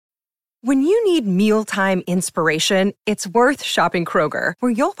When you need mealtime inspiration, it's worth shopping Kroger,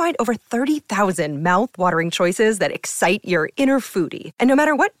 where you'll find over 30,000 mouth-watering choices that excite your inner foodie. And no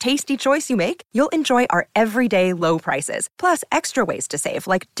matter what tasty choice you make, you'll enjoy our everyday low prices, plus extra ways to save,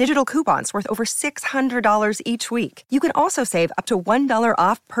 like digital coupons worth over $600 each week. You can also save up to $1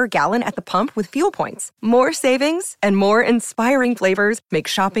 off per gallon at the pump with fuel points. More savings and more inspiring flavors make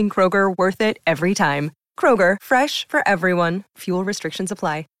shopping Kroger worth it every time. Kroger, fresh for everyone. Fuel restrictions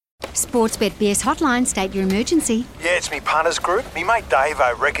apply. Sportsbet BS hotline, state your emergency. Yeah, it's me punters group. Me mate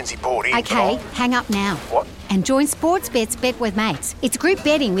Davo reckons he bought in. Okay, hang up now. What? And join Sportsbet's Bet with Mates. It's group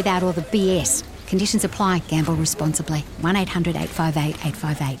betting without all the BS. Conditions apply. Gamble responsibly.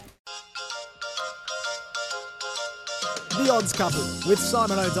 1-800-858-858. The Odds Couple with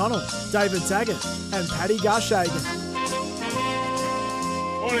Simon O'Donnell, David Taggart and Paddy Garshagen.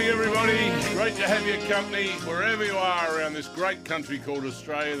 Morning, everybody. Great to have your company wherever you are around this great country called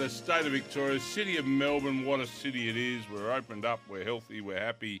Australia, the state of Victoria, city of Melbourne. What a city it is. We're opened up, we're healthy, we're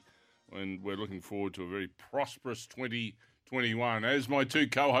happy, and we're looking forward to a very prosperous 2021. As my two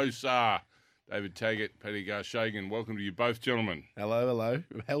co-hosts are, David Taggart, Paddy Garshagen. Welcome to you both, gentlemen. Hello.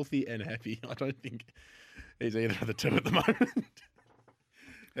 Healthy and happy. I don't think he's either of the two at the moment.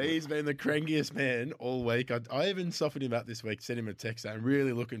 He's been the crankiest man all week. I even softened him up this week, sent him a text. I'm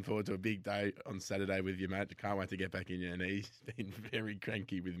really looking forward to a big day on Saturday with you, mate. I can't wait to get back in you. And he's been very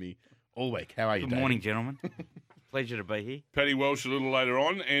cranky with me all week. How are you, Good Dave? morning, gentlemen. Pleasure to be here. Paddy Welsh a little later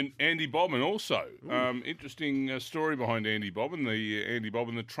on, and Andy Bobbin also. Interesting story behind Andy Bobbin, the Andy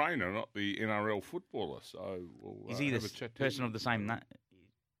Bobbin, the trainer, not the NRL footballer. So we'll Is he have the a chat to person him. of the same name?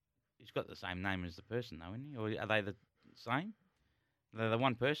 He's got the same name as the person, though, isn't he? Or are they the same? They're the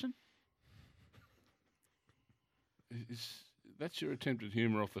one person? That's your attempt at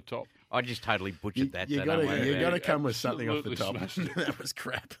humour off the top. I just totally butchered that. You so got don't worry about to it. come with something off the Absolutely top. smashed it. That was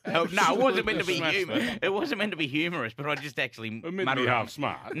crap. No, it wasn't meant to be Smashed humorous. that. It wasn't meant to be humorous, but I just actually It meant to muddled be up. half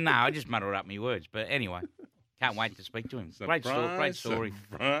smart. No, I just muddled up my words. But anyway, can't wait to speak to him. Great story.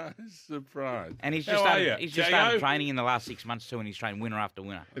 Surprise. And he's How just are started, you, he's just Jago? started training in the last 6 months too, and he's trained winner after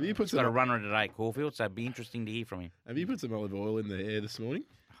winner. Have you put He's got a some? runner today at Caulfield, so it'd be interesting to hear from him. Have you put some olive oil in the hair this morning?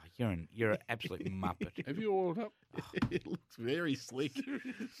 Oh, you're an absolute muppet. Have you oiled up? It looks very slick.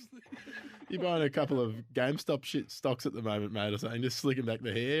 You're buying a couple of GameStop shit stocks at the moment, mate, or something, just slicking back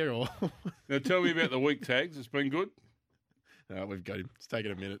the hair, or Now tell me about the week tags. It's been good. no, we've got him. It's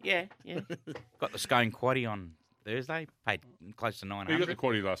taken a minute. Yeah. Got the Scone Quaddy on Thursday. Paid close to You got $900. the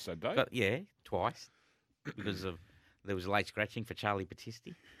quaddy last Saturday. Yeah, twice because there was late scratching for Charlie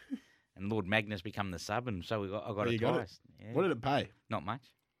Battisti, and Lord Magnus become the sub, and so I got you it got it. twice. Yeah. What did it pay? Not much.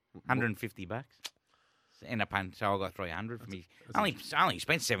 $150. End up paying, so I got $300 for me. I only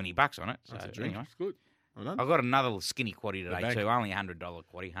spent $70 on it. So That's a drink. anyway, It's good. I don't I know. got another skinny quaddy today bank- too. Only $100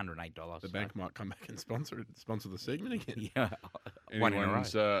 quaddy, $108. The bank might come back and sponsor the segment again. Yeah, one in a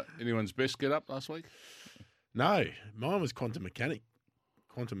row. Anyone's best get up last week? No, mine was Quantum Mechanic.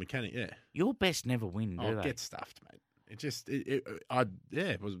 Quantum Mechanic, yeah. Your best never win, do Oh, they? get stuffed, mate.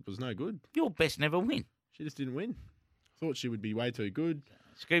 It was no good. Your best never win. She just didn't win. Thought she would be way too good.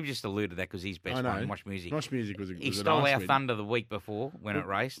 Scoob just alluded to that because his best I know. won Mosh Music. Mosh Music was a He was a stole nice our win. thunder the week before when it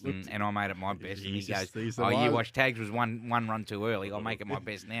raced, and I made it my best. And he He's goes, the "Oh, you wild- watched Tags was one run too early. I'll make it my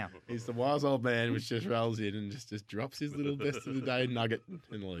best now." He's the wise old man which just rolls in and just drops his little best of the day nugget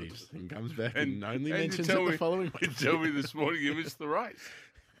and leaves and comes back and, only you mentions tell it me- the following You week. tell me this morning you missed the race.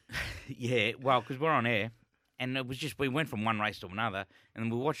 Yeah, well, because we're on air, and it was just we went from one race to another, and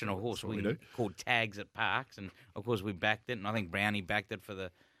we were watching a horse what we do. called Tags at Parks, and of course we backed it, and I think Brownie backed it for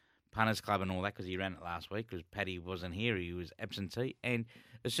the Punters Club and all that because he ran it last week because Paddy wasn't here, he was absentee, and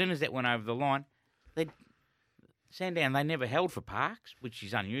as soon as that went over the line, Sandown they never held for Parks, which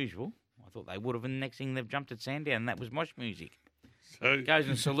is unusual. I thought they would have, and the next thing they've jumped at Sandown, and that was Mosh Music. So Goes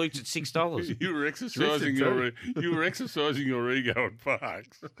and salutes at $6. you were exercising your ego at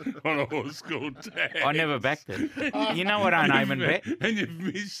Parks on a horse called Tag. I never backed it. You know I don't aim and bet. And you've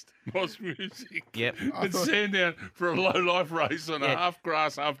missed Moss Music. Yep. And Sandown for a low life race on a Yeah. half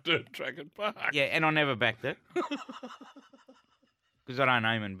grass, half dirt track at Parks. Yeah, and I never backed it because I don't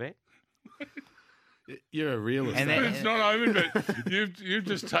aim and bet. You're a realist. And though. then- It's not over, but you've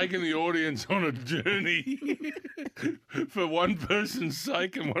just taken the audience on a journey for one person's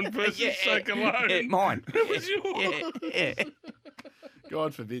sake and one person's sake alone. Yeah, mine. It was yours. Yeah.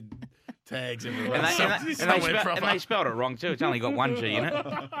 God forbid Tags ever And run they, and, they, and, they somewhere spell, proper. and they spelled it wrong too. It's only got one G in it.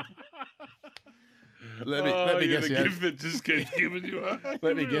 Let me you're guess the you gift that just keeps giving you up.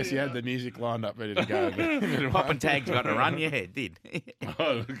 Let me guess you had the music lined up ready to go. Pop and Tag's got to run. Yeah, it did.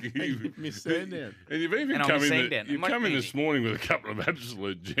 Oh, look, you missed Sandown. And you've even And I come miss in. Sandown. You've come in this morning with a couple of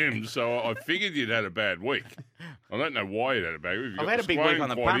absolute gems, so I figured you'd had a bad week. I don't know why you'd had a bad week. I've had a big week on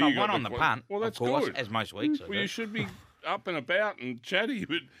the punt. I won on the punt. Well, that's of course, good. as most weeks. Well, you should be up and about and chatty,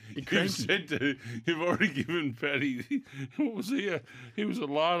 but you've already given Paddy. What was he? He was a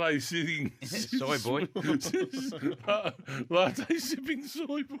latte sitting soy boy. Latte sipping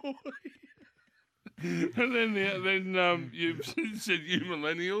soy boy. And then you said you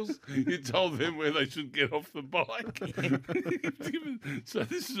millennials, you told them where they should get off the bike. So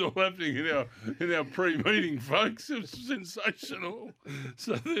this is all happening in our pre-meeting, folks. It was sensational.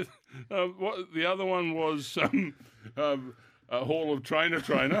 So what the other one was a Hall of Trainer.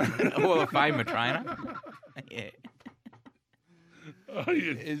 Hall of Famer trainer. Yeah. Oh,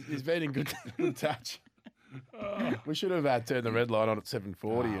 he's been in good touch. We should have turned the red light on at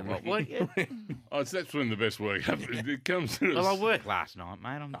 7:40. That's when the best work happens. It comes to us. Well, I worked last night, mate.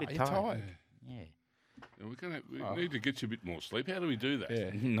 I'm a bit You're tired. Yeah, we need to get you a bit more sleep. How do we do that?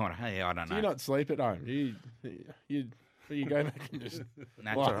 Yeah. I don't know. Do you not sleep at home? You go back and just.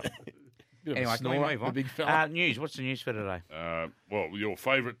 That's all right. Anyway, can we move on? Big fella. News. What's the news for today? Well, your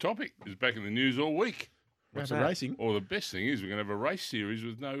favourite topic is back in the news all week. What's the racing? Or the best thing is we're going to have a race series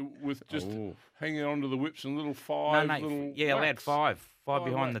with just hanging on to the whips and little little allowed whacks. five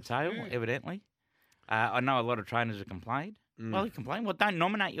behind whacks, the tail, yeah. evidently. I know a lot of trainers have complained. Well, you complain. Well, don't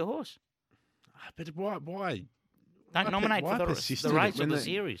nominate your horse. But why? Don't nominate for the race or the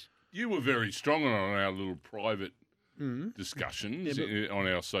series. You were very strong on our little private discussions on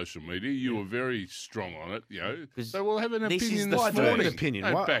our social media. You were very strong on it, So we'll have an opinion this morning.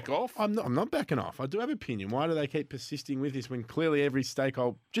 Opinion. Don't back off. I'm not backing off. I do have an opinion. Why do they keep persisting with this when clearly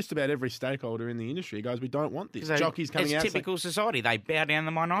just about every stakeholder in the industry goes, we don't want this. Jockeys coming out. It's typical society. They bow down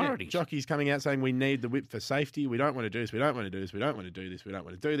the minorities. Jockeys coming out saying we need the whip for safety. We don't want to do this. We don't want to do this. We don't want to do this. We don't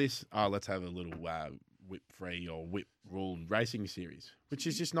want to do this. Oh, let's have a little whip-free or whip-ruled racing series, which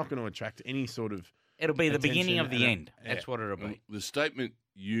is just not going to attract any sort of. It'll be the beginning of the end. That's what it'll be. The statement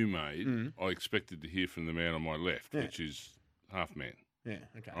you made, I expected to hear from the man on my left, which is half man. Yeah.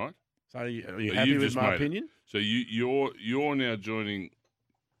 Okay. Right. So are you happy with my opinion? So you're now joining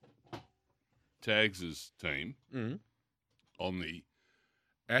Tags' team on the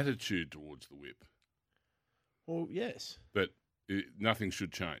attitude towards the whip. Well, yes. But nothing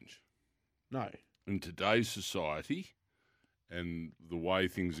should change. No. In today's society and the way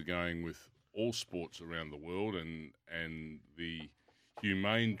things are going with all sports around the world and the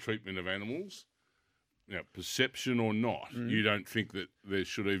humane treatment of animals, perception or not, you don't think that there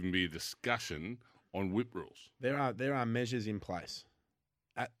should even be a discussion on whip rules? There are measures in place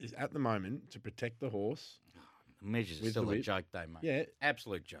at the moment to protect the horse. Measures are still a joke, though, mate. Yeah,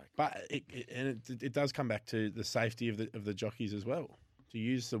 absolute joke. But it does come back to the safety of the jockeys as well. To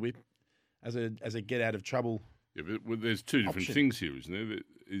use the whip as a get out of trouble. Yeah, but there's two different things here, isn't there?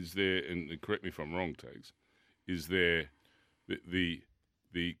 Is there, and correct me if I'm wrong, Tags, is there the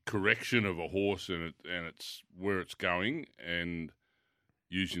correction of a horse and it's where it's going and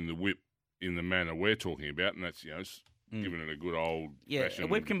using the whip in the manner we're talking about, and that's giving it a good old a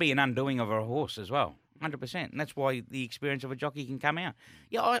whip can be an undoing of a horse as well. 100%, and that's why the experience of a jockey can come out.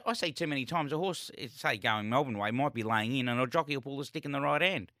 Yeah, I see too many times a horse, say going Melbourne way, might be laying in, and a jockey will pull the stick in the right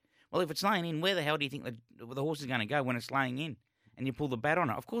hand. Well, if it's laying in, where the hell do you think the horse is going to go when it's laying in? And you pull the bat on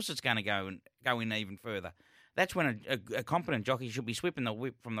it. Of course, it's going to go in even further. That's when a competent jockey should be sweeping the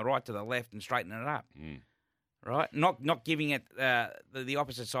whip from the right to the left and straightening it up, right? Not giving it the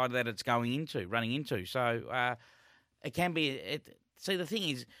opposite side that it's running into. So it can be. See, the thing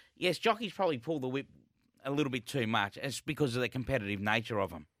is, yes, jockeys probably pull the whip a little bit too much. It's because of the competitive nature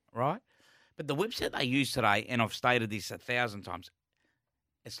of them, right? But the whips that they use today, and I've stated this 1,000 times,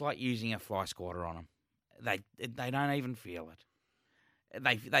 it's like using a fly swatter on them. They don't even feel it.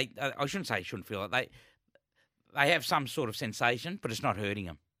 I shouldn't say shouldn't feel it. They have some sort of sensation, but it's not hurting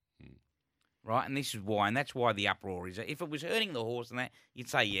them, right? And this is why, and that's why the uproar is. If it was hurting the horse and that, you'd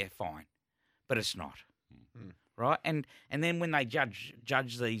say yeah, fine, but it's not, right? And then when they judge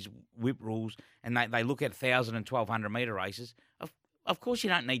these whip rules and they look at 1,000 and 1,200 metre races, of course you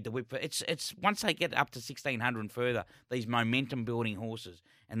don't need the whip. It's once they get up to 1,600 and further, these momentum building horses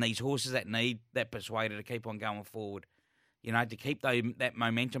and these horses that need that persuader to keep on going forward, to keep that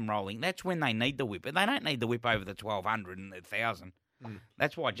momentum rolling. That's when they need the whip. But they don't need the whip over the 1,200 and the 1,000.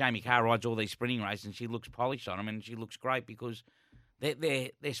 That's why Jamie Carr rides all these sprinting races and she looks polished on them and she looks great because they're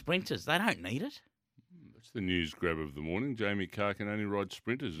sprinters. They don't need it. That's the news grab of the morning. Jamie Carr can only ride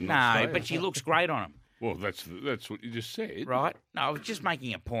sprinters. And no, but she looks great on them. Well, that's what you just said. Right? No, I was just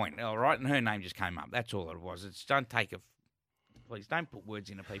making a point, all right? And her name just came up. That's all it was. It's please don't put words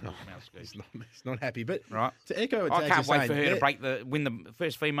into people's mouths, Goose. He's not happy. But Right. to echo what I Tags can't is wait saying, for her to win the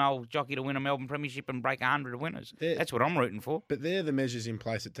first female jockey to win a Melbourne Premiership and break 100 winners. That's what I'm rooting for. But they're the measures in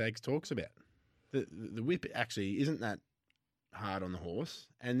place that Tags talks about. The whip actually isn't that hard on the horse,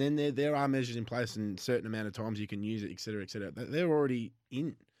 and then there are measures in place, and a certain amount of times you can use it, et cetera, et cetera. They're already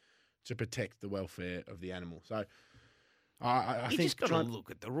in to protect the welfare of the animal. So I You think just got to look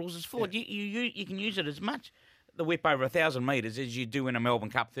at the rules. It's flawed. You can use it as much, the whip over 1,000 metres, as you do in a Melbourne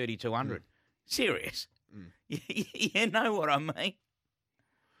Cup 3,200. Serious. You know what I mean?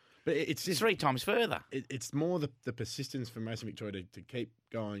 But it's just 3 times further. It's more the persistence from Racing Victoria to keep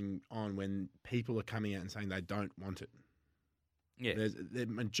going on when people are coming out and saying they don't want it. Yeah. The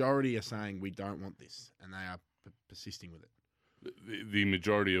majority are saying we don't want this, and they are persisting with it. The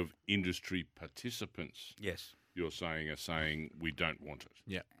majority of industry participants, Yes. you're saying, are saying we don't want it.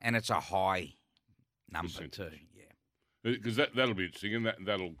 Yeah. And it's a high number Percentage. too. Yeah. Because that'll be interesting, and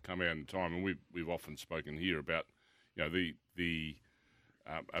that'll come out in time. And we've often spoken here about the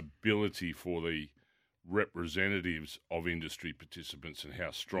ability for the representatives of industry participants and how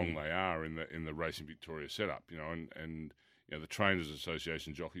strong they are in the Racing Victoria setup. And the Trainers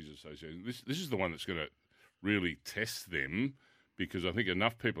Association, Jockeys Association. This is the one that's going to really test them, because I think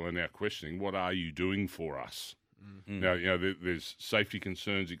enough people are now questioning, what are you doing for us? Now, there's safety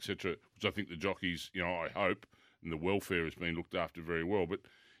concerns, etc., which I think the jockeys, I hope, and the welfare has been looked after very well. But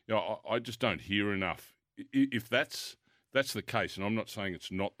I just don't hear enough. If that's the case, and I'm not saying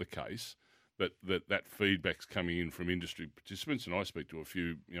it's not the case, that feedback's coming in from industry participants, and I speak to a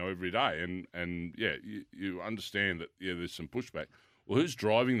few, every day, and you understand that there's some pushback. Well, who's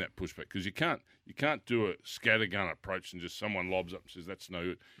driving that pushback? Because you can't do a scattergun approach and just someone lobs up and says that's no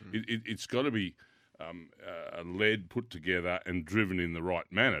good. It's got to be led, put together, and driven in the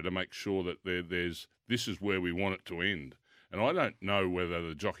right manner to make sure that this is where we want it to end. And I don't know whether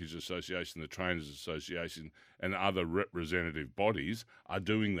the Jockeys Association, the Trainers Association, and other representative bodies are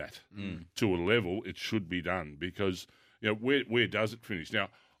doing that to a level it should be done. Because where does it finish? Now,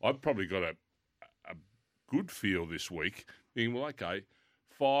 I've probably got a good feel this week, thinking, well, okay,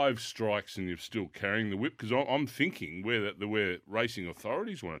 5 strikes and you're still carrying the whip, because I'm thinking where racing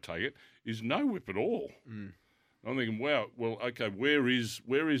authorities want to take it is no whip at all. I'm thinking, wow, well, okay, where is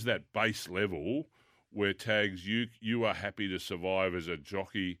that base level where Tags you are happy to survive as a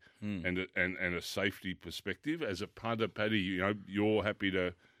jockey and a safety perspective, as a punter, Paddy, you're happy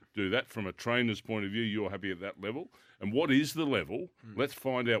to do that from a trainer's point of view. You're happy at that level, and what is the level? Let's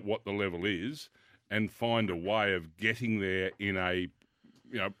find out what the level is, and find a way of getting there in a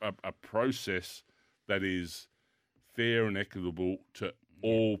process that is fair and equitable to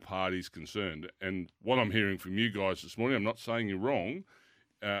all parties concerned. And what I'm hearing from you guys this morning, I'm not saying you're wrong,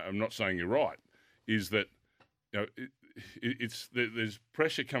 I'm not saying you're right, is that there's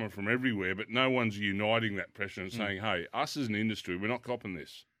pressure coming from everywhere, but no one's uniting that pressure and saying, hey, us as an industry, we're not copping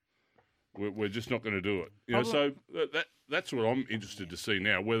this. We're just not going to do it. So that's what I'm interested to see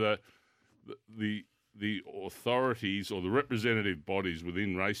now, whether the authorities or the representative bodies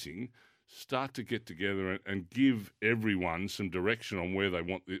within racing start to get together and give everyone some direction on where they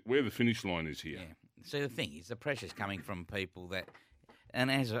want where the finish line is here. Yeah. So the thing is, the pressure's coming from people that, and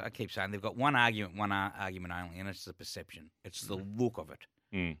as I keep saying, they've got one argument only, and it's the perception. It's the look of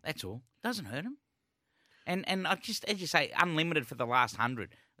it. That's all. Doesn't hurt them. And I just, as you say, unlimited for the last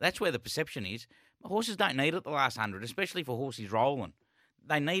 100. That's where the perception is. Horses don't need it the last 100, especially for horses rolling.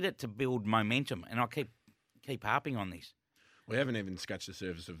 They need it to build momentum, and I keep harping on this. We haven't even scratched the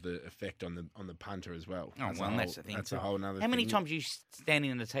surface of the effect on the punter as well. Oh, that's the thing. That's a whole other thing. How many times you stand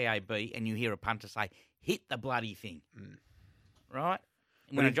in the TAB and you hear a punter say, hit the bloody thing, right?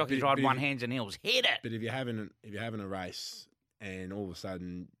 When a jockey's riding one hands and heels, hit it. But if you're having a race and all of a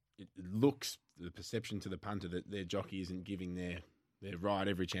sudden it looks, the perception to the punter that their jockey isn't giving their ride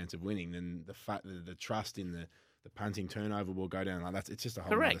every chance of winning, then the trust in the punting turnover will go down like that. It's just a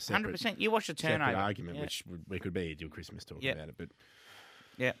whole Correct, other separate, 100%. You watch the turnover argument, which we could be till Christmas talking about it. But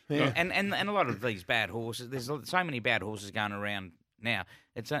yeah. And a lot of these bad horses. There's so many bad horses going around now.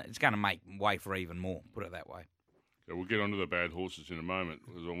 It's going to make way for even more. Put it that way. Okay, we'll get onto the bad horses in a moment,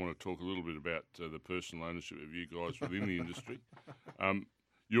 because I want to talk a little bit about the personal ownership of you guys within the industry.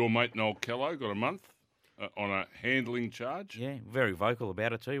 Your mate Noel Kello got a month on a handling charge. Yeah, very vocal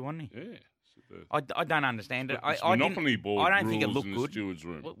about it too, wasn't he? Yeah. I don't understand it. It's I Monopoly Board I don't think it rules looked in good. the steward's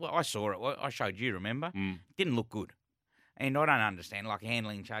room. Well, I saw it. I showed you, remember? Didn't look good. And I don't understand, like a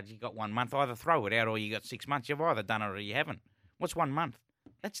handling charge, you got 1 month. Either throw it out or you got 6 months. You've either done it or you haven't. What's 1 month?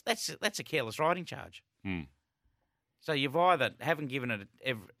 That's a careless riding charge. Hmm. So you've either haven't you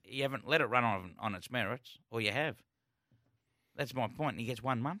haven't let it run on its merits, or you have. That's my point. And he gets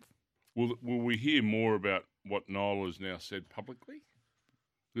 1 month. Will we hear more about what Noel has now said publicly?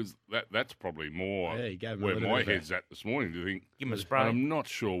 Because that's probably more Yeah, he gave him a where little my bit of head's at this morning. To think, Give him a spray. I'm not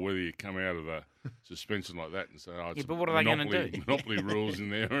sure whether you come out of a suspension like that and say, "Oh, it's Yeah, but what are they gonna do? Monopoly rules in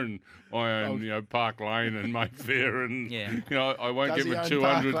there, and I own, Park Lane and Mayfair, and Yeah. I won't Does get he my own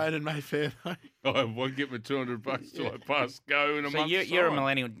 200. Park Lane and Mayfair, though? I won't get my $200 till I pass go in a So month's you're a time."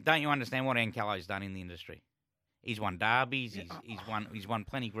 millennial. Don't you understand what Ancallo's done in the industry? He's won derbies. He's won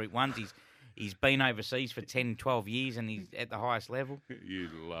plenty Group 1s. He's been overseas for 10, 12 years, and he's at the highest level. You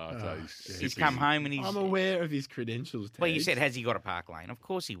latte. He's come home and he's... I'm aware of his credentials, Well, you Tags. said, has he got a Park Lane? Of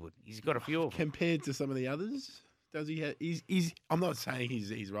course he would. He's got a few of them. Compared to some of the others, does he have... I'm not saying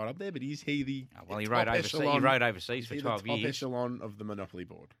he's right up there, but is he the Well, he top rode overseas. He echelon- rode overseas is for he 12 the top years. echelon of the Monopoly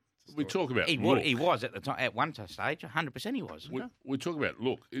board? We talk about He look. was at the time at one stage. 100% he was. We talk about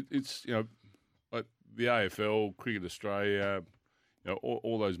look. It's like the AFL, Cricket Australia,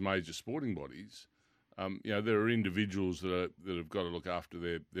 all those major sporting bodies. There are individuals that have got to look after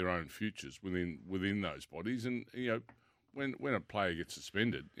their own futures within those bodies, and when a player gets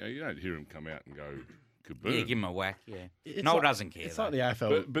suspended, you don't hear him come out and go kaboom. Yeah, give him a whack. Yeah, It's Noel like- doesn't care. It's though. like the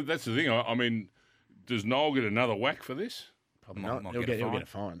AFL. But that's the thing. I mean, does Noel get another whack for this? Probably Might not. get He'll a get a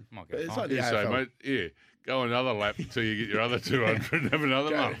fine. Might get But a it's fine. like the Yeah, AFL. so, mate, go another lap until you get your other 200 and have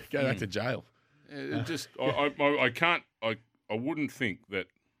another month. Go back to jail. It just, I can't, I wouldn't think that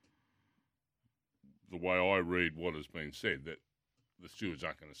the way I read what has been said, that the stewards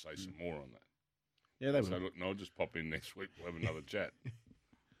aren't going to say some more on that. Yeah, they So, will. look, no, I'll just pop in next week. We'll have another chat.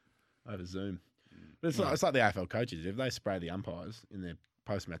 Over Zoom. But it's like the AFL coaches. If they spray the umpires in their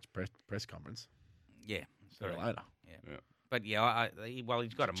post-match press conference, Yeah, see you sorry. later. Yeah. But yeah,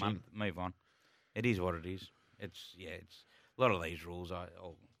 he's got a month. Move on. It is what it is. It's a lot of these rules.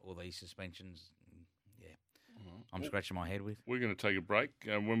 All these suspensions. Yeah, I'm scratching my head with. We're going to take a break.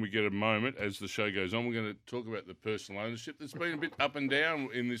 When we get a moment, as the show goes on, we're going to talk about the personal ownership that's been a bit up and down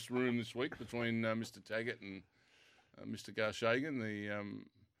in this room this week between Mr. Taggart and Mr. Garshagan, the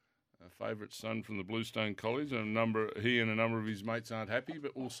favourite son from the Bluestone College. He and a number of his mates aren't happy,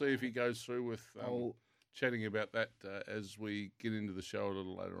 but we'll see if he goes through with chatting about that as we get into the show a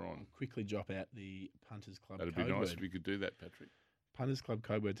little later on. Quickly drop out the Punters Club That'd code be nice word. if you could do that, Patrick. Punters Club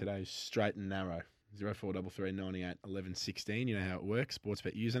code word today is straight and narrow. 0433 98 11 16. You know how it works.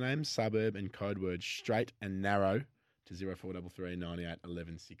 Sportsbet username, suburb, and code word straight and narrow to 0433 98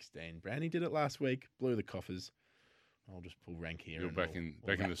 11 16. Brownie did it last week, blew the coffers. I'll just pull rank here. You're and back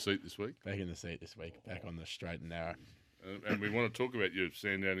we'll in the seat this week. Back in the seat this week, back on the straight and narrow. And we want to talk about your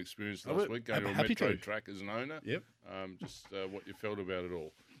Sandown experience last week, going to a happy Metro to. track as an owner. Yep. Just what you felt about it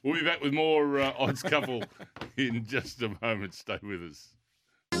all. We'll be back with more Odds Couple in just a moment. Stay with us.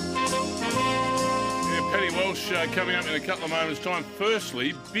 Yeah, Paddy Welsh coming up in a couple of moments' time.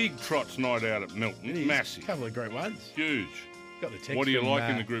 Firstly, big trots night out at Milton. Massive. A couple of great ones. Huge. Got the text What do you from, like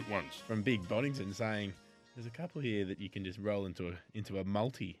in the Group 1s? From Big Boddington saying there's a couple here that you can just roll into a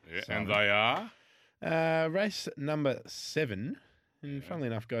multi. Yeah, Simon. and they are? Race number 7, and funnily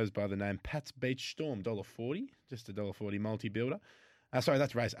enough goes by the name Pat's Beach Storm, $1.40, just a $1.40 multi-builder. Sorry,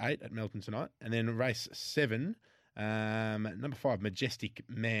 that's race 8 at Melton tonight. And then race 7, number 5, Majestic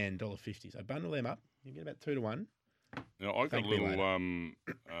Man, $1.50. So bundle them up. You get about 2 to 1. Now, I got Thank a me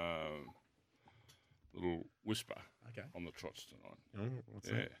little whisper Okay. on the trots tonight. Oh, what's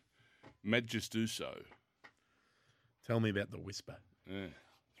Yeah. that? Majestuso. Tell me about the whisper. Yeah.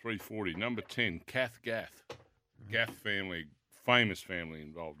 340. Number 10, Kath Gath. Gath family, famous family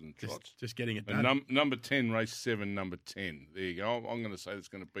involved in trots. Just getting it And done. number 10, race 7, number 10. There you go. I'm going to say it's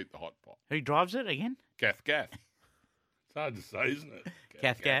going to beat the hot pot. Who drives it again? Gath Gath. It's hard to say, isn't it?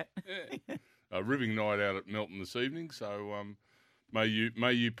 Cathcat. Yeah. A ribbing night out at Melton this evening. So may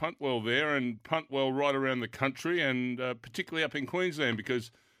you punt well there and punt well right around the country, and particularly up in Queensland,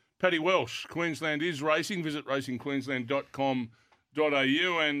 because Paddy Welsh, Queensland is racing. Visit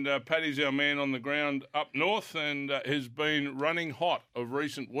racingqueensland.com.au, and Paddy's our man on the ground up north and has been running hot of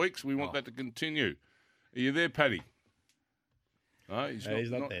recent weeks. We want that to continue. Are you there, Paddy? No, he's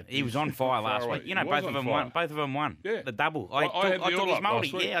not there. He was on fire last week. You know, both of them won. Both of them won. Yeah. The double. I had the I took all his up multi.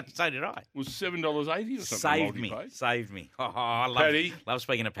 last week. Yeah, so did I. It was $7.80 or something. Saved me. multi-pay. Saved me. Oh, I Paddy. love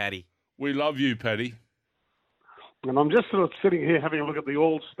speaking to Paddy. We love you, Paddy. And I'm just sort of sitting here having a look at the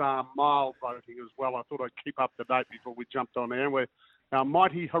All-Star Mile voting as well. I thought I'd keep up to date before we jumped on air. Where our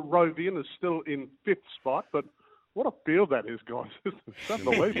mighty Harrovian is still in 5th spot, but What a field that is, guys. It's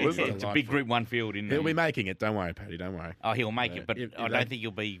unbelievable, isn't it? It's a big Group 1 field. He'll be making it. Don't worry, Paddy. Don't worry. Oh, he'll make it, but I don't think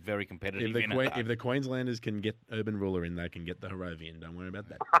he'll be very competitive. If the Queenslanders can get Urban Ruler in, they can get the Harrovian. Don't worry about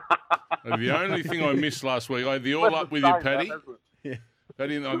that. The only thing I missed last week, I had the All Up with you, Paddy. Yeah.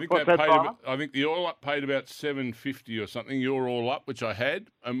 Paddy, I think What's that that, paid. Simon? I think the All Up paid about $7.50 or something. Your All Up, which I had,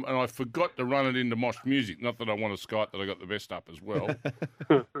 and I forgot to run it into Mosh Music. Not that I want to Skype that I got the best up as well.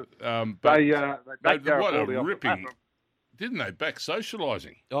 But They backed what a Garibaldi off the ripping! bat. Didn't they back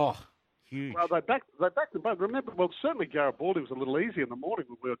socialising? Oh, huge. Well, they backed them both. Remember, certainly Garibaldi was a little easy in the morning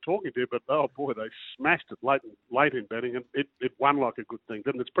when we were talking to you, but oh boy, they smashed it late in betting, and it won like a good thing,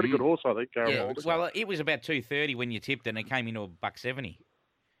 didn't it? It's a pretty good horse, I think, Garibaldi. Well, it was about 2.30 when you tipped, and it came into $1.70.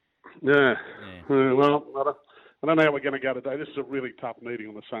 Yeah. Well, I don't know how we're going to go today. This is a really tough meeting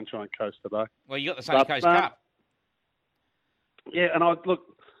on the Sunshine Coast today. Well, you got the Sunny Coast Cup. Yeah, and I'm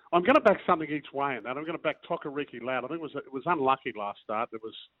going to back something each way in that. I'm going to back Tokariki Loud. I think it was unlucky last start. It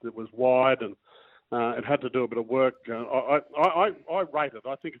was wide and it had to do a bit of work. I rate it.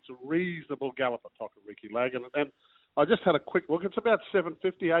 I think it's a reasonable galloper, Tokariki Loud, and I just had a quick look. It's about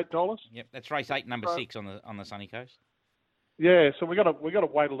 $7.58. Yep, that's race 8, number 6 on the Sunny Coast. Yeah, so we got to wait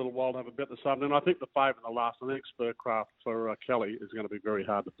a little while to have a bet this afternoon. I think the favourite in the last, I think Spurcraft for Kelly is going to be very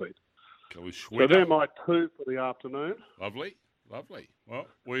hard to beat. Kelly So Schwitter. they're my two for the afternoon. Lovely. Well,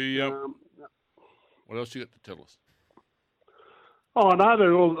 what else you got to tell us? Oh, I know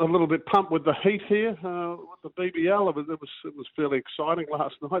they're all a little bit pumped with the heat here with the BBL. It was fairly exciting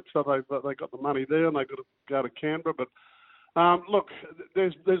last night, so they got the money there and they got to go to Canberra. But look,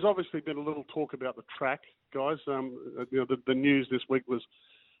 there's obviously been a little talk about the track, guys. The news this week was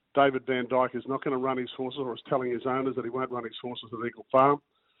David Van Dyke is not going to run his horses, or is telling his owners that he won't run his horses at Eagle Farm.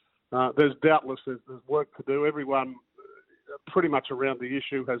 There's work to do. Everyone pretty much around the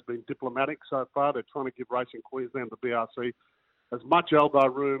issue has been diplomatic so far. They're trying to give Racing Queensland, the BRC, as much elbow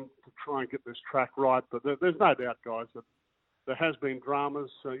room to try and get this track right. But there's no doubt, guys, that there has been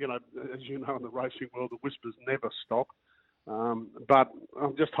dramas. As you know, in the racing world, the whispers never stop. But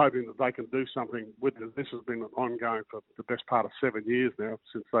I'm just hoping that they can do something with it. This has been ongoing for the best part of 7 years now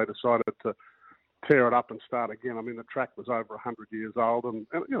since they decided to tear it up and start again. I mean, the track was over 100 years old, and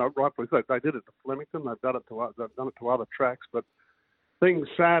rightfully so. They did it to Flemington. They've done it to other tracks, but things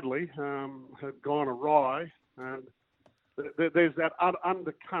sadly have gone awry, and there's that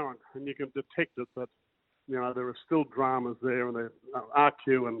undercurrent, and you can detect it that there are still dramas there, and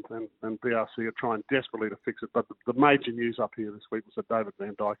RQ and BRC are trying desperately to fix it. But the major news up here this week was that David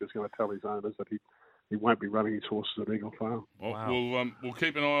Van Dyke is going to tell his owners that he won't be running his horses at Eagle Farm. Well, Wow. we'll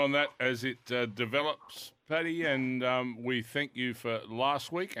keep an eye on that as it develops, Paddy, and we thank you for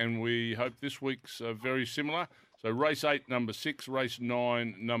last week, and we hope this week's very similar. So race 8, number 6, race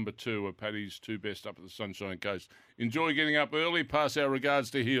 9, number 2 are Paddy's two best up at the Sunshine Coast. Enjoy getting up early. Pass our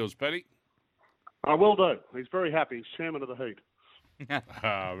regards to Heels, Paddy. I will do. He's very happy. He's chairman of the heat.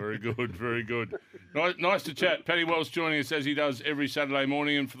 Very good, very good. Nice to chat. Paddy Wells joining us as he does every Saturday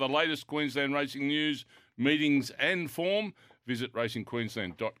morning. And for the latest Queensland racing news, meetings and form, visit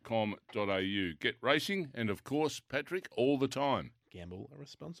racingqueensland.com.au. Get racing and, of course, Patrick, all the time. Gamble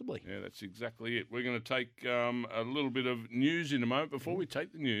responsibly. Yeah, that's exactly it. We're going to take a little bit of news in a moment. Before we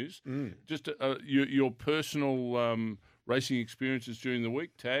take the news, just your personal racing experiences during the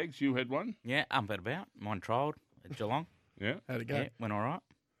week. Tags, you had one? Yeah, up and about. Mine trialled at Geelong. Yeah. How'd it go? Yeah, went all right.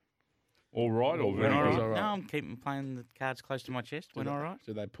 All right or very Went all good? right. all right. No, I'm keeping playing the cards close to my chest. Went all right.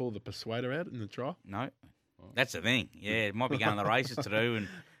 Did they pull the persuader out in the trial? No. That's the thing. Yeah, it might be going to the races to do, and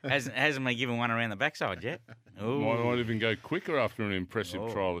hasn't been given one around the backside yet. Might even go quicker after an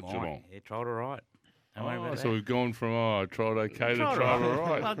impressive trial at Geelong. Yeah, trialled all right. Don't worry about So that. we've gone from, I tried okay to Trialled trial all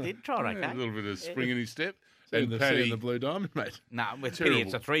right. Well, I did try okay. A little bit of spring in his step. And And the Paddy, the Blue Diamond, mate. No, it's pity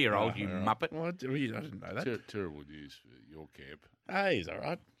it's a 3-year-old, you all right. muppet. What? I didn't know that. terrible news for your camp. Hey, he's all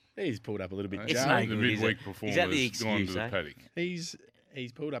right. He's pulled up a little bit. It's jarred. no The good, is midweek it? performance Is that the gone to excuse, the eh? paddock. He's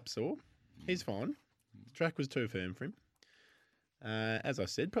pulled up sore. He's fine. The track was too firm for him. As I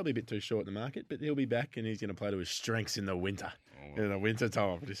said, probably a bit too short in the market, but he'll be back and he's going to play to his strengths in the winter. In the winter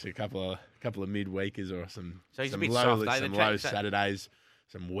time, just a couple of midweekers or some So he's a some bit low, soft, eh, the some track- low so- Saturdays,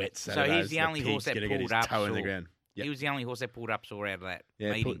 some wet So Saturdays. he's the only horse pig's that gonna get pulled his up toe in the sore. ground. Yep. He was the only horse that pulled up sore out of that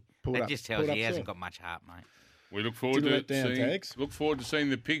Yeah, meeting. pulled That up- just tells pulled you he up hasn't sore. got much heart, mate. We look forward Didn't to let down seeing. Tags. Look forward to seeing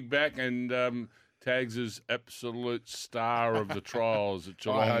the pig back and Tags' absolute star of the trials at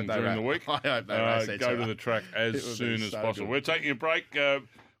I hope Geelong they during the ra- week. I hope they race each go to other. the track It as would be soon as so possible. good. We're taking a break.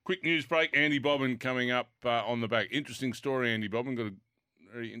 Quick news break. Andy Bobbin coming up on the back. Interesting story, Andy Bobbin. Got a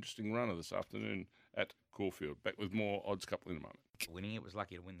very interesting runner this afternoon at Caulfield. Back with more Odds Couple in a moment. Winning it was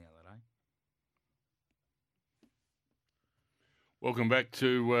lucky to win the other day. Welcome back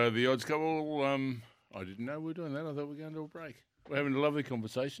to the Odds Couple. I didn't know we were doing that. I thought we were going to a break. We're having a lovely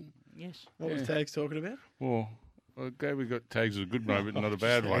conversation. Yes. What was Tags talking about? Well, okay, we got Tags at a good moment, not a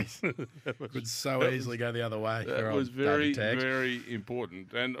bad one. Could so easily go the other way. That was very, very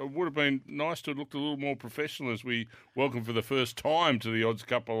important. And it would have been nice to have looked a little more professional as we welcome for the first time to the Odds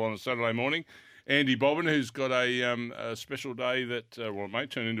Couple on a Saturday morning Andy Bobbin, who's got a special day that, well, it may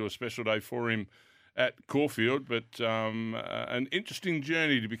turn into a special day for him at Caulfield, but an interesting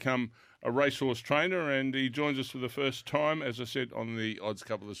journey to become a racehorse trainer, and he joins us for the first time, as I said, on the Odds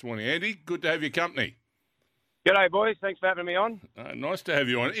Couple this morning. Andy, good to have your company. G'day, boys. Thanks for having me on. Nice to have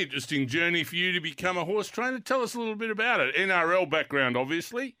you on. Interesting journey for you to become a horse trainer. Tell us a little bit about it. NRL background,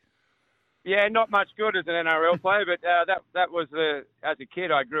 obviously. Yeah, not much good as an NRL player, but that was as a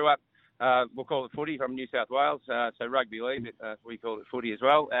kid I grew up. We'll call it footy from New South Wales, so rugby league. We call it footy as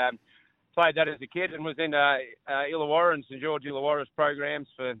well. Played that as a kid and was in Illawarra and St George Illawarra's programs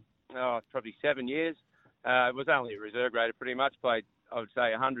for probably 7 years. Was only a reserve grader pretty much. Played, I would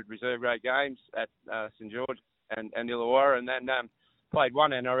say, 100 reserve grade games at St George and Illawarra, and then played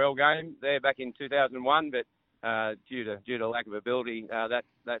one NRL game there back in 2001, but due to lack of ability, that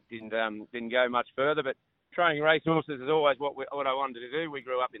didn't go much further. But training racehorses is always what I wanted to do. We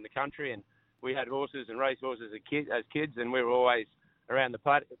grew up in the country and we had horses and racehorses as kids, and we were always around the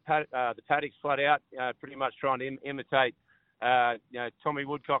paddocks flat out, pretty much trying to imitate Tommy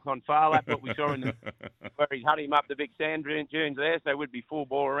Woodcock on Farlap, what we saw in where he'd hunt him up the big sand dunes there. So we'd be full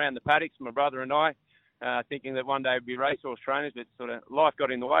bore around the paddocks, my brother and I, thinking that one day we'd be racehorse trainers, but sort of life got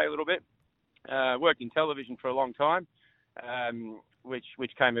in the way a little bit. Worked in television for a long time, which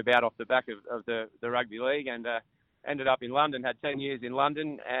came about off the back of the rugby league, and ended up in London, had 10 years in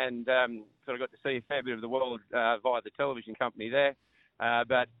London, and sort of got to see a fair bit of the world via the television company there.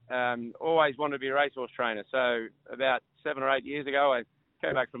 But always wanted to be a racehorse trainer. So about 7 or 8 years ago, I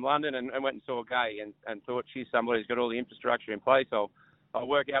came back from London and went and saw Gay and thought, she's somebody who's got all the infrastructure in place. I'll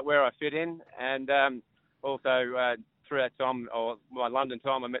work out where I fit in. And also through that time, or my London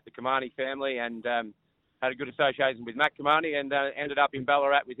time, I met the Kamani family and had a good association with Matt Kamani, and ended up in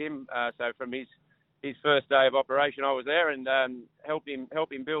Ballarat with him. So from his first day of operation, I was there and helped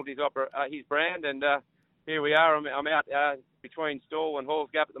him build his brand. And here we are. I'm out between Stawell and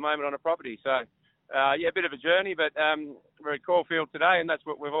Halls Gap at the moment on a property. So, a bit of a journey, but we're at Caulfield today, and that's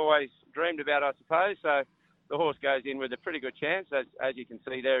what we've always dreamed about, I suppose. So the horse goes in with a pretty good chance. As you can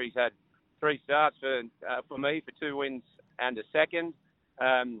see there, he's had 3 starts for me, for 2 wins and a second.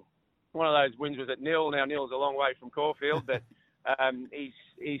 One of those wins was at Nil. Now, Nil's a long way from Caulfield, but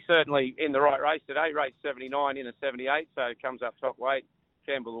he's certainly in the right race today. Race 79 in a 78, so comes up top weight.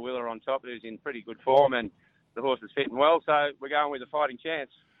 Campbell the Willer on top, who's in pretty good form, and the horse is fitting well, so we're going with a fighting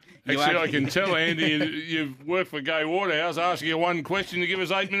chance. Actually, I can tell, Andy, you've worked for Gay Waterhouse, asking you one question to give us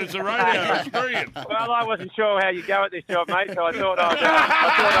 8 minutes of radio. That's brilliant. Well, I wasn't sure how you go at this job, mate, so I thought I'd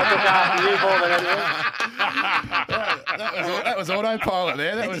look after you more than anything. That was autopilot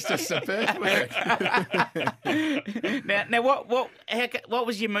there. That was just superb work. Now, what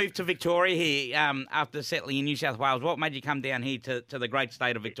was your move to Victoria here after settling in New South Wales? What made you come down here to the great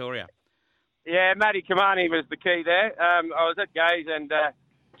state of Victoria? Yeah, Matty Kamani was the key there. I was at Gay's, and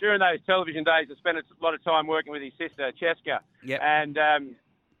during those television days, I spent a lot of time working with his sister, Cheska. Yep. And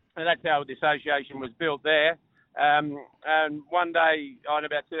that's how the association was built there. And one day, in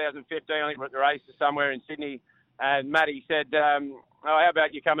about 2015, I think we were at the races somewhere in Sydney, and Matty said, how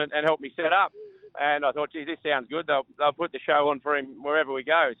about you come and help me set up? And I thought, gee, this sounds good. They'll put the show on for him wherever we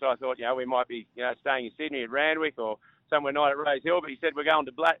go. So I thought, we might be staying in Sydney at Randwick or somewhere night at Rose Hill, but he said we're going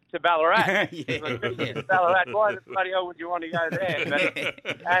to Ballarat. Ballarat, why the bloody hell would you want to go there?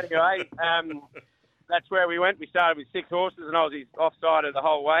 But anyway, that's where we went. We started with 6 horses, and I was his offsider the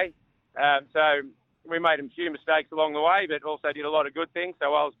whole way. So we made a few mistakes along the way, but also did a lot of good things.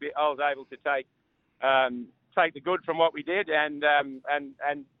 So I was able to take the good from what we did and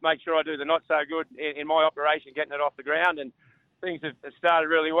make sure I do the not so good in my operation, getting it off the ground, and things have started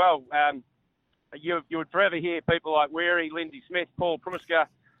really well. You would forever hear people like Weary, Lindsay Smith, Paul Pruska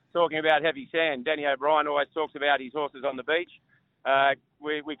talking about heavy sand. Danny O'Brien always talks about his horses on the beach.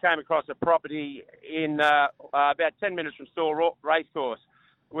 We came across a property in about 10 minutes from Stawell Racecourse,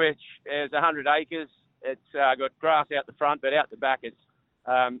 which is 100 acres. It's got grass out the front, but out the back it's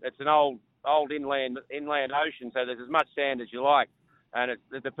an old inland ocean, so there's as much sand as you like, and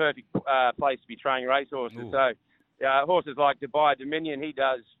it's the perfect place to be training racehorses. Ooh. So horses like Dubai Dominion, he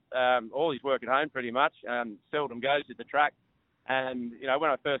does all his work at home pretty much, seldom goes to the track. And, when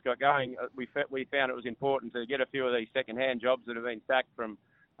I first got going, we found it was important to get a few of these second-hand jobs that have been sacked from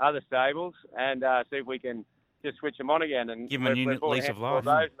other stables and see if we can just switch them on again. And give them a new lease of life.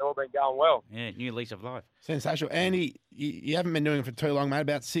 Those, and all been going well. Yeah, new lease of life. Sensational. Andy, you haven't been doing it for too long, mate,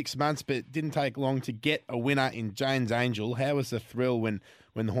 about 6 months, but it didn't take long to get a winner in Jane's Angel. How was the thrill when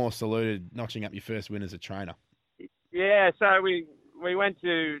the horse saluted, notching up your first win as a trainer? Yeah, so we went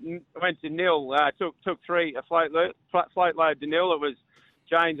to nil. Took three, a float load to nil. It was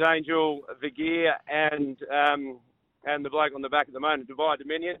Jane's Angel, Vigier, and the bloke on the back at the moment, Dubai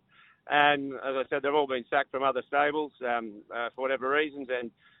Dominion. And as I said, they've all been sacked from other stables for whatever reasons.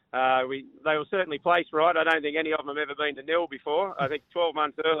 And they were certainly placed right. I don't think any of them have ever been to nil before. I think 12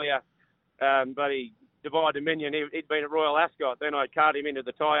 months earlier, buddy Dubai Dominion, he'd been at Royal Ascot. Then I cart him into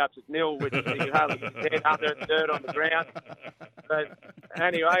the tie-ups at nil, which he could hardly get his head under the dirt on the ground. But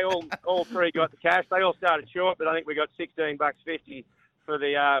anyway, all three got the cash. They all started short, but I think we got $16.50 for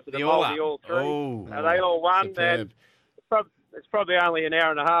the multi, all three. Oh, they all won. Superb. And it's probably only an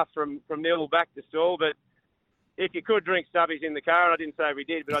hour and a half from nil back to stall, but if you could drink stubbies in the car, and I didn't say we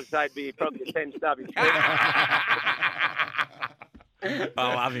did, but I'd say it'd be probably a 10 stubbies.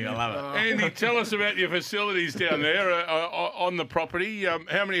 I love it. Andy, tell us about your facilities down there on the property.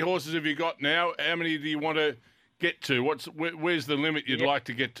 How many horses have you got now? How many do you want to get to? Where's the limit you'd like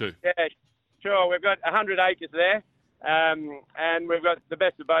to get to? Yeah, sure. We've got 100 acres there. And we've got the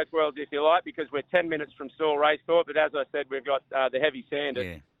best of both worlds, if you like, because we're 10 minutes from Stawell Racecourse. But as I said, we've got the heavy sand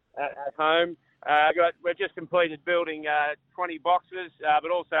at home. We've just completed building 20 boxes,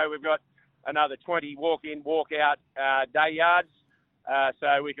 but also we've got another 20 walk-in, walk-out day yards.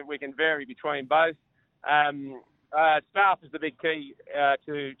 So we can vary between both. Staff is the big key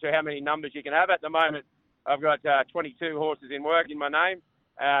to how many numbers you can have. At the moment, I've got 22 horses in work in my name.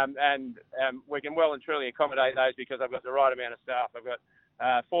 And we can well and truly accommodate those because I've got the right amount of staff. I've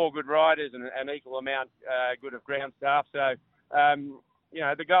got 4 good riders and an equal amount good of ground staff. So,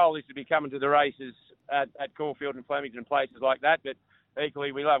 the goal is to be coming to the races at Caulfield and Flemington and places like that. But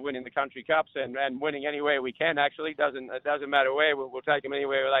equally, we love winning the country cups and winning anywhere we can. Actually, it doesn't matter where. We'll take them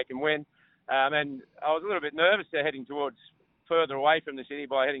anywhere where they can win. And I was a little bit nervous heading towards further away from the city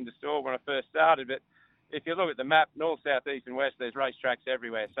by heading to Stawell when I first started, but if you look at the map, north, south, east, and west, there's racetracks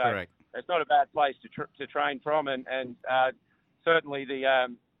everywhere. So correct. It's not a bad place to train from, and certainly the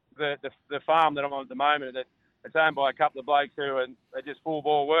farm that I'm on at the moment, that it's owned by a couple of blokes who are just full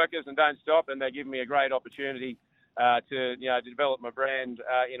ball workers and don't stop, and they're giving me a great opportunity to develop my brand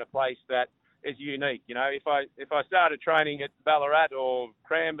in a place that is unique. If I started training at Ballarat or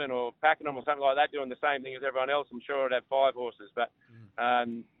Cranbourne or Pakenham or something like that, doing the same thing as everyone else, I'm sure I'd have 5 horses. But now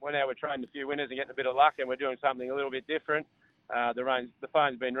we're training a few winners and getting a bit of luck, and we're doing something a little bit different. The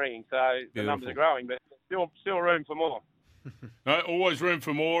phone's been ringing, so the numbers are growing, but still room for more. No, always room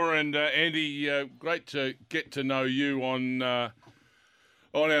for more. And Andy, great to get to know you on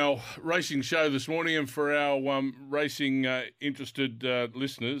our racing show this morning, and for our racing interested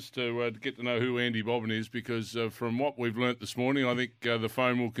listeners to get to know who Andy Bobbin is, because from what we've learnt this morning, I think the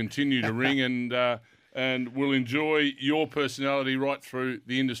phone will continue to ring, and we'll enjoy your personality right through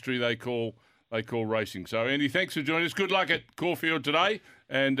the industry they call racing. So, Andy, thanks for joining us. Good luck at Caulfield today,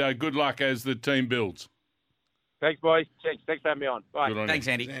 and good luck as the team builds. Thanks, boys. Thanks for having me on. Bye. Thanks,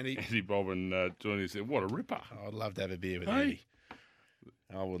 Andy. Andy Bobbin joining us there. What a ripper. I'd love to have a beer with Andy.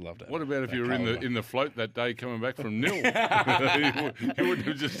 I would love that. What about if you were in the float that day coming back from nil? You wouldn't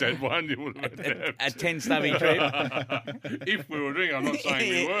have just had one. You would have had a 10 stubby trip. If we were doing, I'm not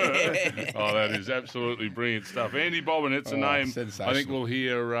saying we were. Oh, that is absolutely brilliant stuff. Andy Bobbin, it's a name I think we'll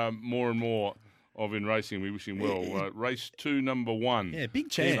hear more and more of in racing. We wish him well. Race 2, number 1. Yeah, big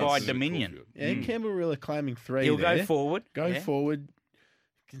chance. By Dominion. Yeah, Campbell claiming 3. He'll go forward. Forward.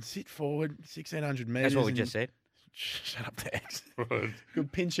 Can sit forward. 1,600 metres. That's what we just said. Shut up, Tags.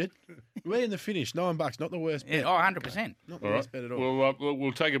 Good pinch it. We're in the finish. $9, not the worst bet. Yeah, 100%. Not the worst bet at all.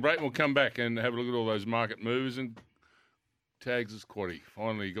 We'll take a break and we'll come back and have a look at all those market moves. And Tags' quaddy.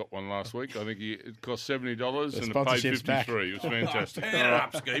 Finally got one last week. I think it cost $70 and it paid $53. Back. It was fantastic. Turn it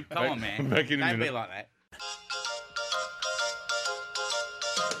up, Scoop. Come on, man. Back in a Don't minute. be like that.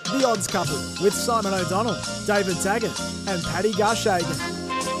 The Odds Couple with Simon O'Donnell, David Taggart and Paddy Garshagen.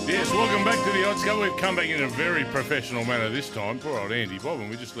 Yes, welcome back to the Odds Couple. We've come back in a very professional manner this time. Poor old Andy Bobbin,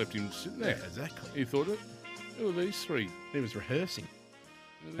 we just left him sitting there. Yeah, exactly. He thought, who are these three? He was rehearsing.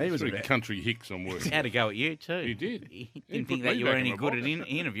 He was country hicks on work. He had a go at you too. He did. He didn't think that you were any good at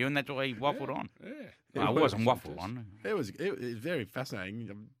interviewing. That's why he waffled on. Yeah. Well, I wasn't waffled on. It was very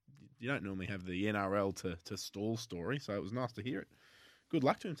fascinating. You don't normally have the NRL to stall story, so it was nice to hear it. Good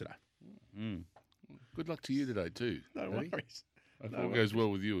luck to him today. Good luck to you today too. No worries. I hope it goes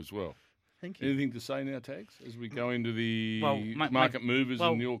well with you as well. Thank you. Anything to say now, Tags, as we go into the Well, market movers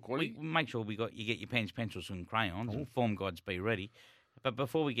well, and the quality? we make sure you get your pens, pencils, and crayons, and form guides be ready. But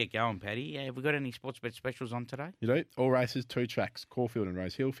before we get going, Paddy, have we got any sports bet specials on today? You do. All races, 2 tracks, Caulfield and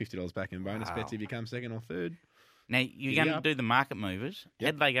Rose Hill, $50 back in bonus bets if you come second or third. Now, you're going to do the market movers. Yep.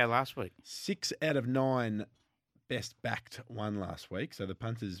 How did they go last week? 6 out of 9 best backed won last week. So the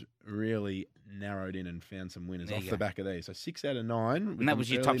punters really narrowed in and found some winners off the back of these. So 6 out of 9. And that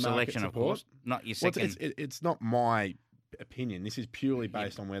was your top selection, of course, not your second. It's not my opinion. This is purely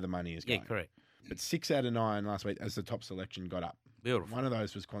based on where the money is going. Yeah, correct. But 6 out of 9 last week as the top selection got up. Beautiful. One of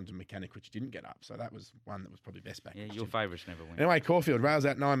those was Quantum Mechanic, which didn't get up. So that was one that was probably best back. Yeah, your favourites never win. Anyway, Caulfield rails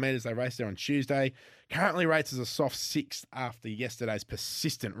out 9 metres. They raced there on Tuesday. Currently rates as a soft 6th after yesterday's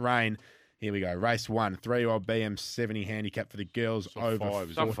persistent rain. Here we go. Race 1, 3-year-old BM70 handicap for the girls over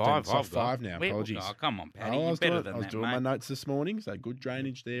 14. Soft 5 now. Apologies. Oh, come on, Paddy. I You're was better than that, doing my notes this morning. So good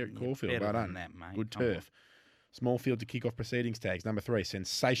drainage there at Caulfield. better Well than done. that, mate. Good Come turf. Small field to kick off proceedings tags. Number 3,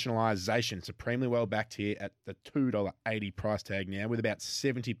 Sensationalisation. Supremely well backed here at the $2.80 price tag now, with about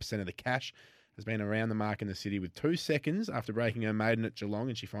 70% of the cash. Has been around the mark in the city with 2 seconds after breaking her maiden at Geelong,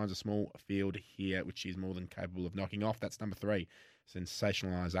 and she finds a small field here, which she's more than capable of knocking off. That's number 3,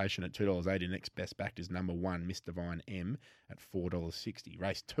 Sensationalisation at $2.80. Next best backed is number 1, Miss Divine M at $4.60.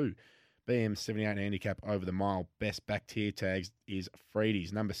 Race 2. BM78 handicap over the mile. Best back tier tags is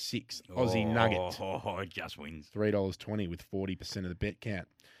Freedies. Number 6, Aussie Nugget. Oh, just wins. $3.20 with 40% of the bet count.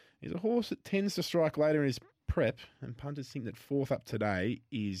 He's a horse that tends to strike later in his prep, and punters think that 4th up today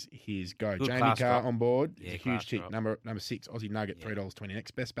is his go. Good Jamie class Carr drop. on board. Yeah, It's a class huge tick. drop. Number 6, Aussie Nugget, $3.20.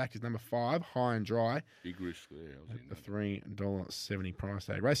 Next best back is number 5, High and Dry. Big risk there. The $3.70 price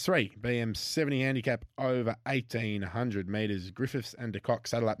tag. Race 3, BM70 handicap over 1,800 metres. Griffiths and DeCock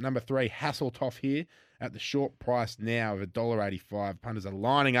saddle up. Number 3, Hasseltoff here at the short price now of $1.85. Punters are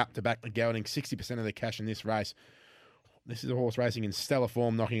lining up to back the gelding. 60% of the cash in this race. This is a horse racing in stellar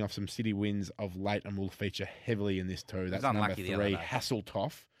form, knocking off some city wins of late, and will feature heavily in this too. That's number 3,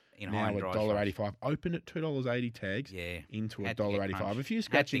 Hasseltoff. In now high and at dry $1.85. Open at $2.80 tags. Yeah. Into Had to get $1.85. crunched. A few Had to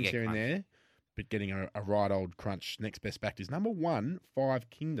scratchings get here and crunched. there, but getting a right old crunch. Next best backed is number 1, 5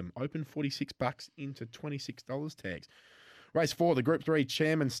 Kingdom. Open $46 into $26 tags. Race 4, the Group 3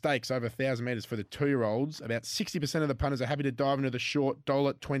 Chairman Stakes over 1,000 metres for the 2-year-olds. About 60% of the punters are happy to dive into the short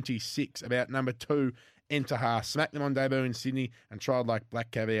 $1.26. About number 2, Entahar. Smacked them on debut in Sydney and trialled like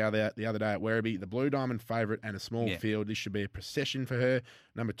Black Caviar the other day at Werribee. The Blue Diamond favourite and a small field. This should be a procession for her.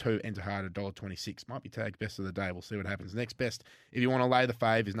 Number 2, Entahar at $1.26. Might be tagged best of the day. We'll see what happens. Next best, if you want to lay the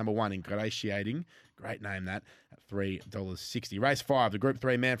fave, is number 1, Ingratiating. Great name that, at $3.60. Race 5, the Group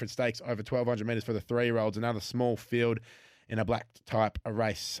 3 Manfred Stakes over 1,200 metres for the 3-year-olds. Another small field in a black type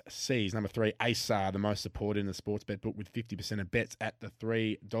race C's. Number 3, Asar, the most supported in the sports bet book with 50% of bets at the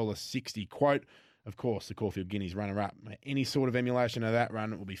 $3.60. Quote, of course, the Caulfield Guineas runner-up. Any sort of emulation of that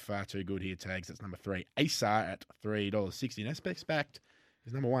run will be far too good here, tags. That's number 3, Asar at $3.60. Next best backed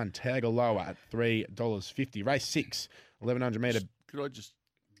is number 1, Tagaloa at $3.50. Race 6, 1,100 metre. Could I just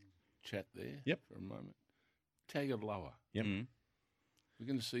chat there Yep. for a moment? Tagaloa. Yep. We're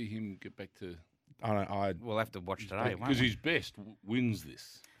going to see him get back to... We'll have to watch today, won't Because we? his best wins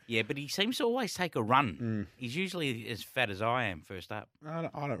this. Yeah, but he seems to always take a run. He's usually as fat as I am first up. I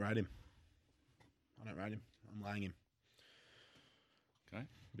don't rate him. I'm laying him. Okay.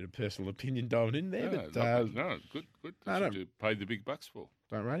 Bit of personal opinion diving in there, but No, good. No, That's what no. you paid the big bucks for.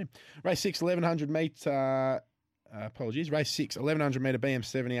 don't rate him. Race 6, 1,100 metre. Apologies. Race 6, 1,100 metre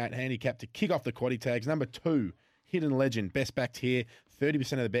BM78 handicap to kick off the quaddy tags. Number 2, Hidden Legend. Best backed here.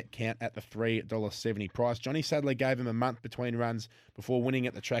 30% of the bet count at the $3.70 price. Johnny Sadler gave him a month between runs before winning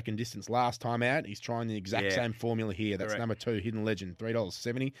at the track and distance last time out. He's trying the exact same formula here. That's Correct. number 2, Hidden Legend,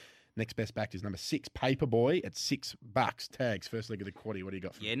 $3.70. Next best backed is number 6, Paperboy at $6. Tags. First leg of the quaddy. What do you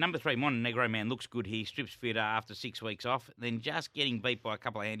got for me? Yeah, number 3, Montenegro Man looks good here. Strips fitter after 6 weeks off. Then just getting beat by a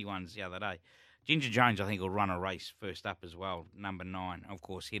couple of handy ones the other day. Ginger Jones, I think, will run a race first up as well. Number 9, of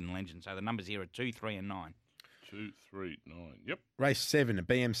course, Hidden Legend. So the numbers here are 2, 3 and 9. 2, 3, 9. Yep. Race 7, a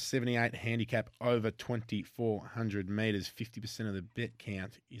BM78 handicap over 2,400 metres. 50% of the bet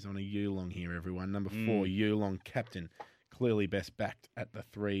count is on a Yulong here, everyone. Number 4, Yulong Captain. Clearly best backed at the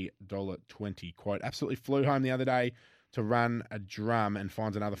 $3.20. Quote, absolutely flew home the other day to run a drum and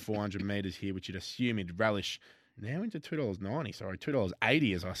finds another 400 metres here, which you'd assume he'd relish. Now into $2.90, sorry,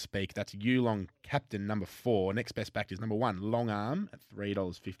 $2.80 as I speak. That's Yulong Captain, number 4. Next best backed is number 1, Long Arm at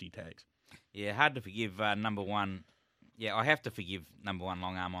 $3.50 tags. Yeah, hard to forgive number 1. Yeah, I have to forgive number 1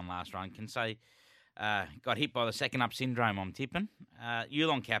 Long Arm on last run. Can say got hit by the second up syndrome, I'm tipping.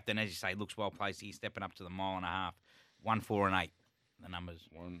 Yulong Captain, as you say, looks well placed here, stepping up to the 1.5 miles. 1, 4 and 8. the numbers.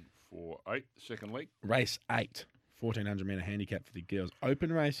 1, 4, 8. Second leg. Race 8, 1,400 metre handicap for the girls.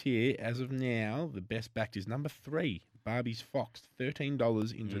 Open race here. As of now, the best backed is number 3, Barbie's Fox,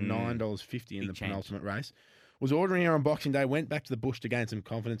 $13 into $9.50 in the penultimate race. Was ordering her on Boxing Day, went back to the bush to gain some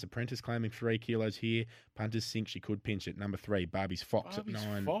confidence. Apprentice claiming 3 kilos here. Punters think she could pinch it. Number 3, Barbie's Fox at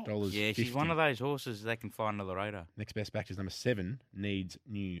 $9.50. Yeah, she's one of those horses that can find another radar. Next best back is number 7, Needs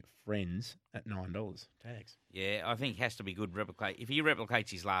New Friends at $9. Tags. Yeah, I think has to be good. Replicate. If he replicates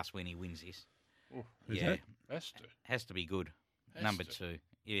his last win, he wins this. Who's yeah, that? Has to be good. Number 2.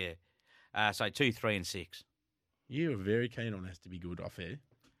 Yeah. So 2, 3, and 6. You were very keen on has to be good off air.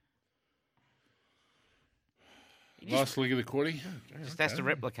 Last leg of the quaddie. Just has to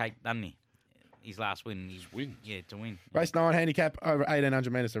replicate, doesn't he? His last win. Win. Yeah, to win. Race 9 handicap over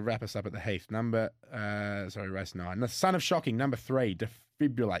 1,800 metres to wrap us up at the Heath. Race 9. The Son of Shocking, number 3,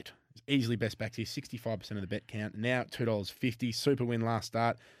 Defibrillate. It's easily best back here, 65% of the bet count. Now at $2.50. Super win last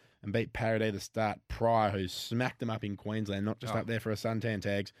start and beat Paraday the start prior, who smacked them up in Queensland, not just up there for a suntan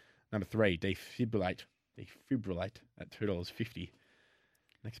tags. Number 3, Defibrillate at $2.50.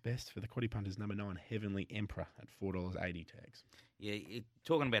 Next best for the quaddie punters, number 9, Heavenly Emperor at $4.80 tags. Yeah,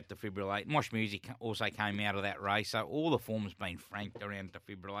 talking about Defibrillate, Mosh Music also came out of that race, so all the form's been franked around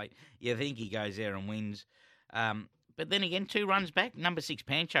Defibrillate. You think he goes there and wins. But then again, 2 runs back, number 6,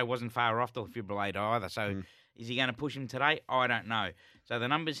 Pancho, wasn't far off Defibrillate either, so is he going to push him today? I don't know. So the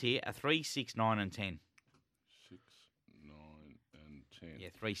numbers here are 3, 6, 9 and 10. 6, 9 and 10. Yeah,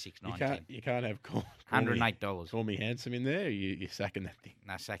 3, 6, 9, 10. You can't have $108. Call me handsome in there. You're sacking that thing.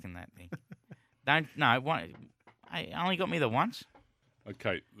 No, sacking that thing. I only got me the once.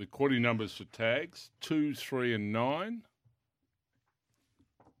 Okay, the quaddie numbers for tags: 2, 3, and 9.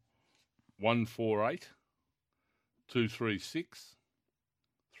 1, 4, 8. 2, 3, 6.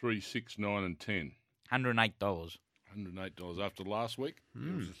 3, 6, 9, and 10. $108. $108 after last week.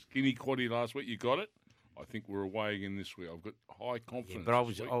 It was a skinny quaddie last week. You got it. I think we're away again this week. I've got high confidence.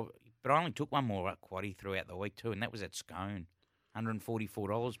 Yeah, but I only took one more quaddie throughout the week too, and that was at Scone.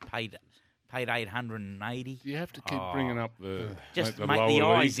 $144. Paid $880. You have to keep bringing up the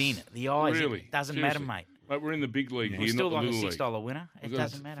eyes leagues. In. The eyes really? in. Doesn't Seriously. matter, mate. Mate, we're in the big league here, We're still not like the a little $6 winner. It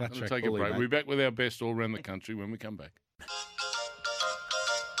doesn't matter. We're going to take a break. We'll be back with our best all around the country when we come back.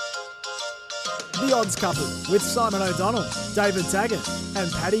 The Odds Couple with Simon O'Donnell, David Taggart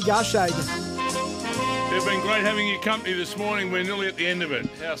and Paddy Garshagen. It's been great having your company this morning. We're nearly at the end of it.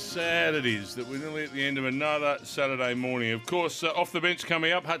 How sad it is that we're nearly at the end of another Saturday morning. Of course, off the bench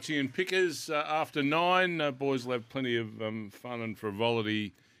coming up, Hutchie and Pickers after 9. Boys will have plenty of fun and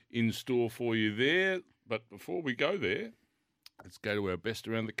frivolity in store for you there. But before we go there, let's go to our best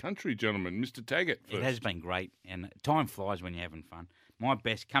around the country, gentlemen. Mr. Taggart first. It has been great, and time flies when you're having fun. My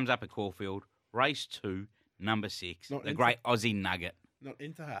best comes up at Caulfield, race 2, number 6, great Aussie Nugget. Not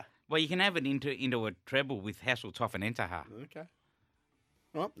Intaha. Well, you can have it into a treble with Hasseltoff and Intaha. Okay.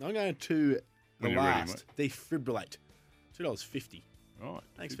 All right, I'm going to the last. Ready, Defibrillate. $2.50. All right.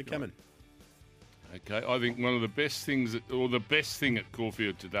 Thanks for coming. Okay, I think one of the best things, the best thing at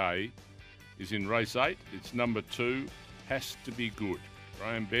Caulfield today is in race 8. It's number 2, Has to Be Good.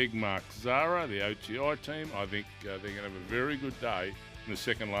 Graham Begg, Mark Zara, the OTI team. I think they're going to have a very good day in the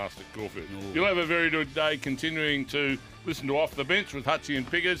second last at Caulfield. You'll have a very good day continuing to listen to Off the Bench with Hutchie and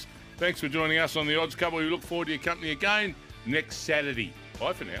Piggers. Thanks for joining us on the Odds Couple. We look forward to your company again next Saturday.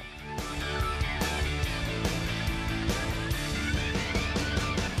 Bye for now.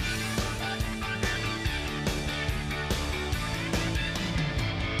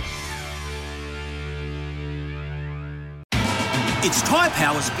 It's Tyre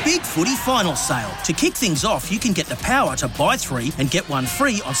Power's Big Footy Final Sale. To kick things off, you can get the power to buy 3 and get 1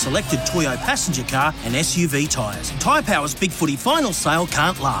 free on selected Toyo passenger car and SUV tyres. Tyre Power's Big Footy Final Sale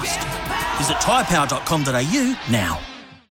can't last. Visit tyrepower.com.au now.